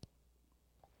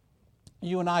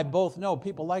 You and I both know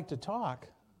people like to talk.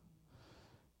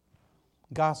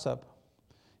 Gossip.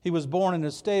 He was born in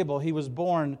a stable. He was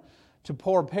born to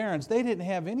poor parents. They didn't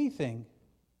have anything.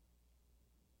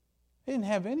 They didn't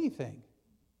have anything.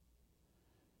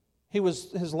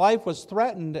 His life was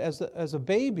threatened as a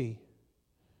baby.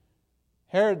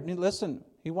 Herod, listen,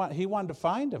 he wanted to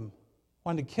find him,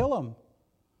 wanted to kill him.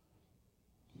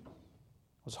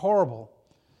 It was horrible.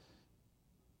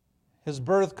 His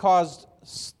birth caused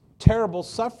terrible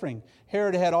suffering.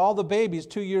 Herod had all the babies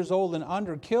 2 years old and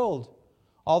under killed.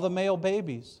 All the male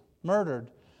babies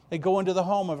murdered. They go into the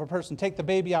home of a person, take the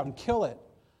baby out and kill it,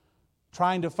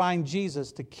 trying to find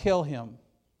Jesus to kill him.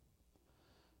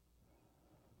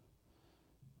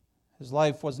 His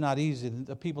life was not easy.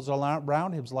 The people's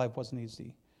around his life wasn't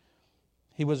easy.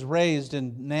 He was raised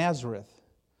in Nazareth.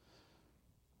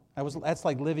 That's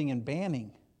like living in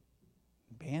Banning.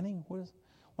 Banning?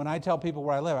 When I tell people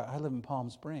where I live in Palm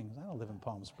Springs. I don't live in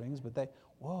Palm Springs, but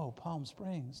Palm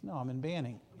Springs. No, I'm in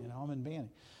Banning. I'm in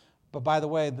Banning. But by the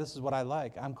way, this is what I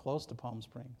like. I'm close to Palm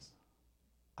Springs.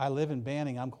 I live in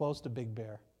Banning. I'm close to Big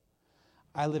Bear.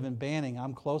 I live in Banning.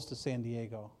 I'm close to San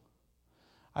Diego.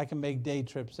 I can make day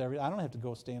trips I don't have to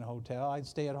go stay in a hotel. I'd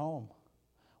stay at home.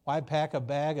 Well, I pack a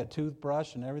bag, a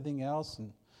toothbrush, and everything else.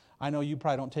 And I know you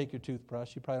probably don't take your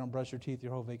toothbrush. You probably don't brush your teeth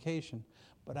your whole vacation.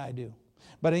 But I do.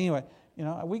 But anyway,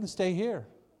 we can stay here.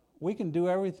 We can do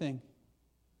everything.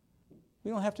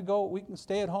 We don't have to go. We can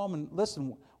stay at home and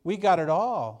listen. We got it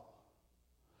all.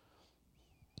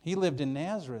 He lived in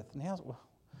Nazareth.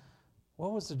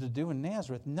 What was there to do in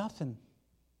Nazareth? Nothing.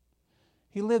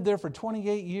 He lived there for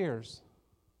 28 years.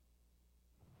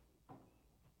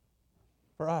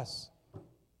 For us.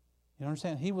 You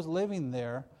understand? He was living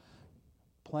there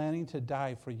planning to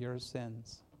die for your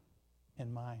sins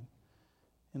and mine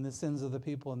and the sins of the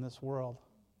people in this world.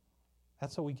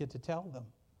 That's what we get to tell them.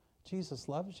 Jesus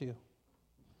loves you.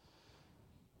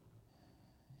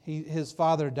 His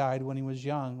father died when he was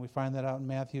young. We find that out in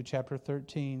Matthew chapter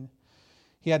 13.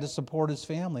 He had to support his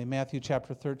family. Matthew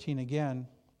chapter 13 again.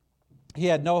 He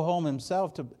had no home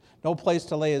himself, no place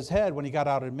to lay his head when he got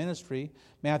out of ministry.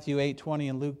 Matthew 8:20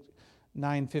 and Luke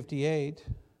 9:58.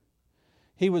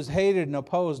 He was hated and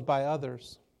opposed by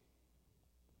others.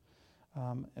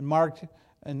 In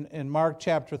Mark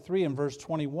chapter 3 and verse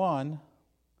 21,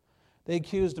 they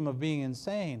accused him of being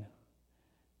insane.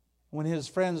 When his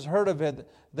friends heard of it,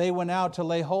 they went out to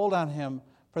lay hold on him,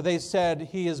 for they said,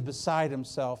 he is beside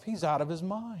himself. He's out of his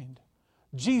mind.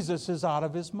 Jesus is out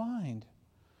of his mind.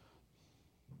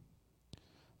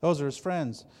 Those are his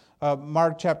friends.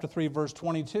 Mark chapter 3, verse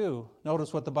 22.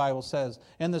 Notice what the Bible says.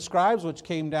 And the scribes which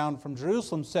came down from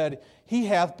Jerusalem said, he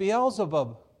hath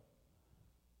Beelzebub.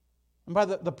 And by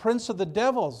the prince of the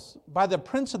devils,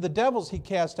 he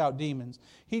cast out demons.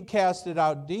 He'd casted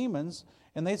out demons,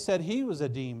 and they said he was a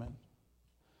demon.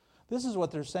 This is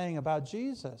what they're saying about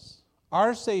Jesus,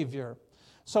 our Savior.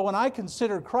 So when I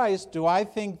consider Christ, do I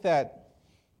think that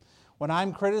when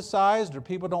I'm criticized or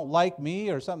people don't like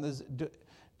me or something,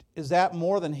 is that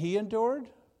more than he endured?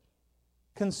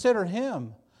 Consider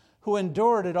him who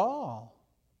endured it all.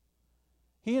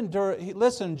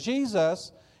 Listen,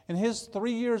 Jesus, in his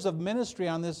 3 years of ministry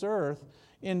on this earth,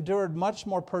 endured much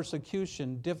more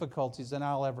persecution, difficulties than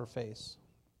I'll ever face.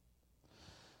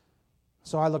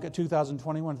 So I look at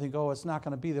 2021 and think, oh, it's not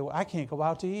going to be there. I can't go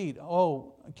out to eat.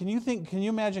 Oh, can you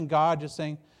imagine God just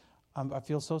saying, I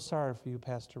feel so sorry for you,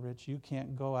 Pastor Rich. You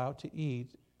can't go out to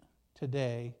eat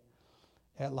today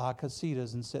at La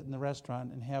Casitas and sit in the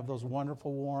restaurant and have those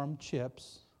wonderful warm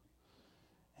chips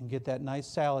and get that nice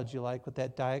salad you like with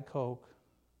that Diet Coke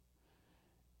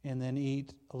and then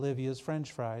eat Olivia's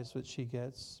French fries, which she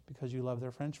gets because you love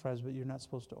their French fries, but you're not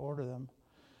supposed to order them,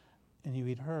 and you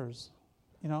eat hers.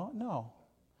 No.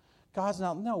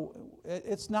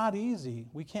 It's not easy.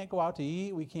 We can't go out to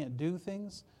eat. We can't do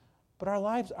things. But our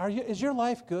lives, is your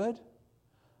life good?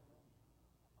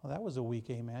 Well, that was a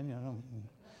weak amen.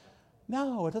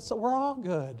 No, we're all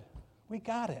good. We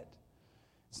got it.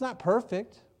 It's not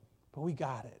perfect, but we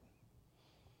got it.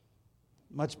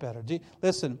 Much better.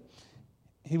 Listen,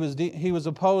 he was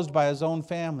opposed by his own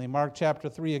family. Mark chapter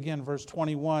 3, again, verse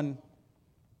 21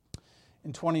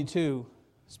 and 22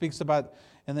 speaks about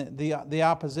the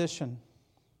opposition.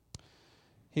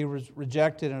 He was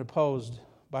rejected and opposed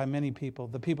by many people,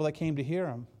 the people that came to hear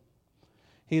him.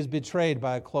 He was betrayed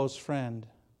by a close friend.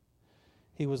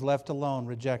 He was left alone,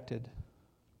 rejected,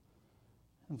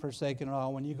 and forsaken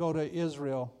all. When you go to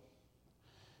Israel,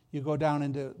 you go down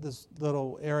into this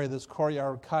little area, this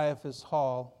courtyard, Caiaphas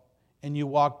Hall, and you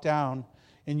walk down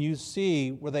and you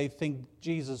see where they think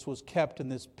Jesus was kept in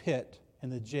this pit in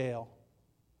the jail.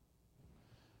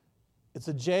 It's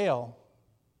a jail.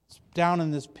 It's down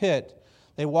in this pit.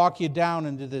 They walk you down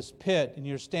into this pit, and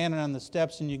you're standing on the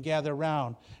steps, and you gather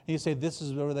around, and you say, this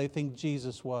is where they think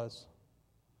Jesus was.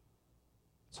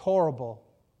 It's horrible.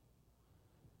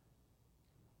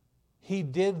 He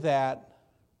did that,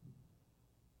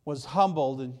 was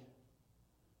humbled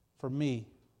for me,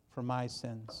 for my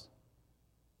sins,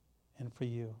 and for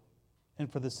you, and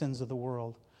for the sins of the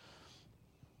world.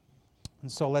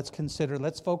 And so let's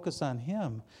focus on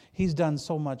Him. He's done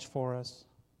so much for us.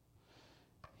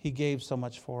 He gave so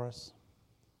much for us.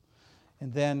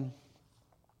 And then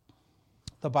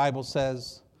the Bible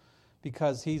says,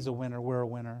 because He's a winner, we're a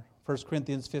winner. 1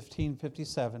 Corinthians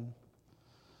 15:57.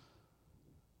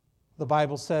 The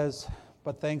Bible says,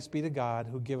 but thanks be to God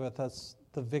who giveth us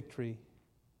the victory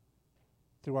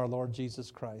through our Lord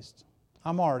Jesus Christ.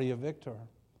 I'm already a victor.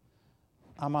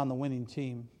 I'm on the winning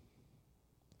team.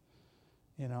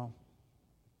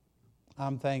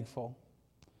 I'm thankful.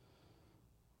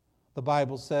 The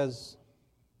Bible says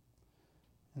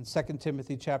in 2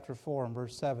 Timothy chapter 4 and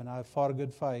verse 7, I have fought a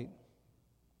good fight.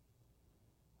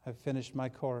 I've finished my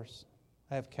course.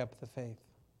 I have kept the faith.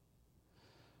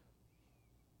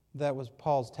 That was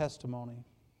Paul's testimony.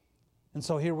 And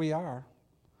so here we are,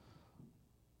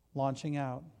 launching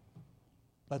out.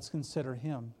 Let's consider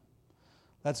Him.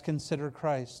 Let's consider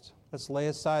Christ. Let's lay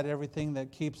aside everything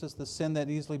that keeps us, the sin that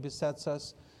easily besets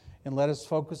us, and let us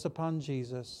focus upon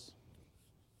Jesus.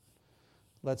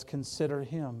 Let's consider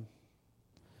Him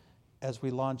as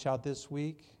we launch out this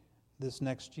week, this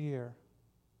next year,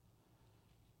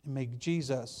 and make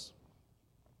Jesus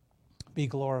be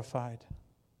glorified.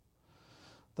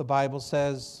 The Bible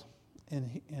says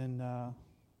in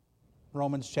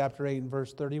Romans chapter 8 and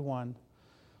verse 31,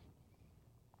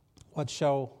 what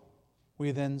shall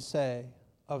we then say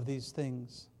of these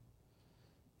things?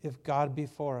 If God be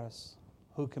for us,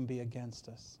 who can be against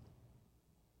us?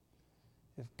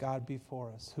 If God be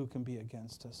for us, who can be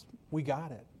against us? We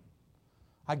got it.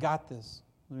 I got this.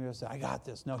 Let me say, I got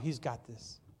this. No, He's got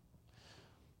this.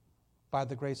 By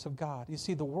the grace of God. You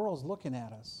see, the world's looking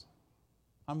at us.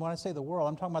 When I say the world,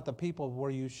 I'm talking about the people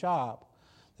where you shop,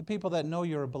 the people that know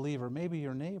you're a believer, maybe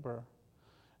your neighbor.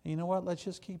 And you know what? Let's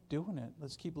just keep doing it.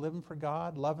 Let's keep living for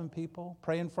God, loving people,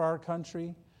 praying for our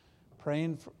country,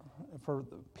 praying for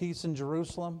peace in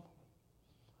Jerusalem.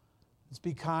 Let's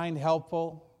be kind,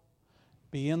 helpful,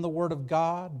 be in the Word of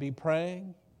God, be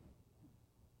praying,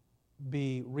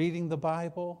 be reading the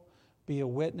Bible, be a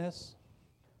witness.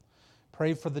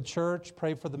 Pray for the church,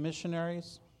 pray for the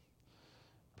missionaries,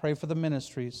 pray for the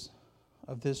ministries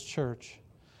of this church.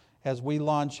 As we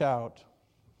launch out,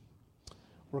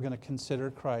 we're going to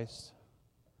consider Christ.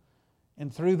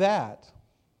 And through that,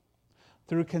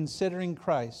 through considering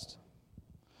Christ,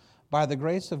 by the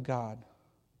grace of God,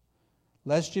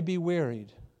 lest you be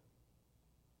wearied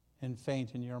and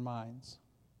faint in your minds.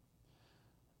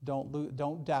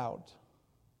 Don't doubt.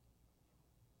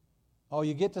 Oh,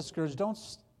 you get discouraged.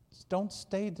 Don't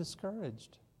stay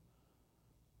discouraged.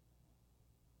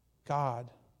 God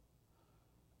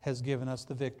has given us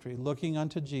the victory, looking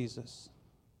unto Jesus,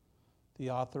 the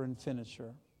author and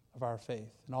finisher of our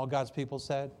faith. And all God's people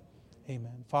said,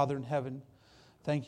 amen. Father in heaven,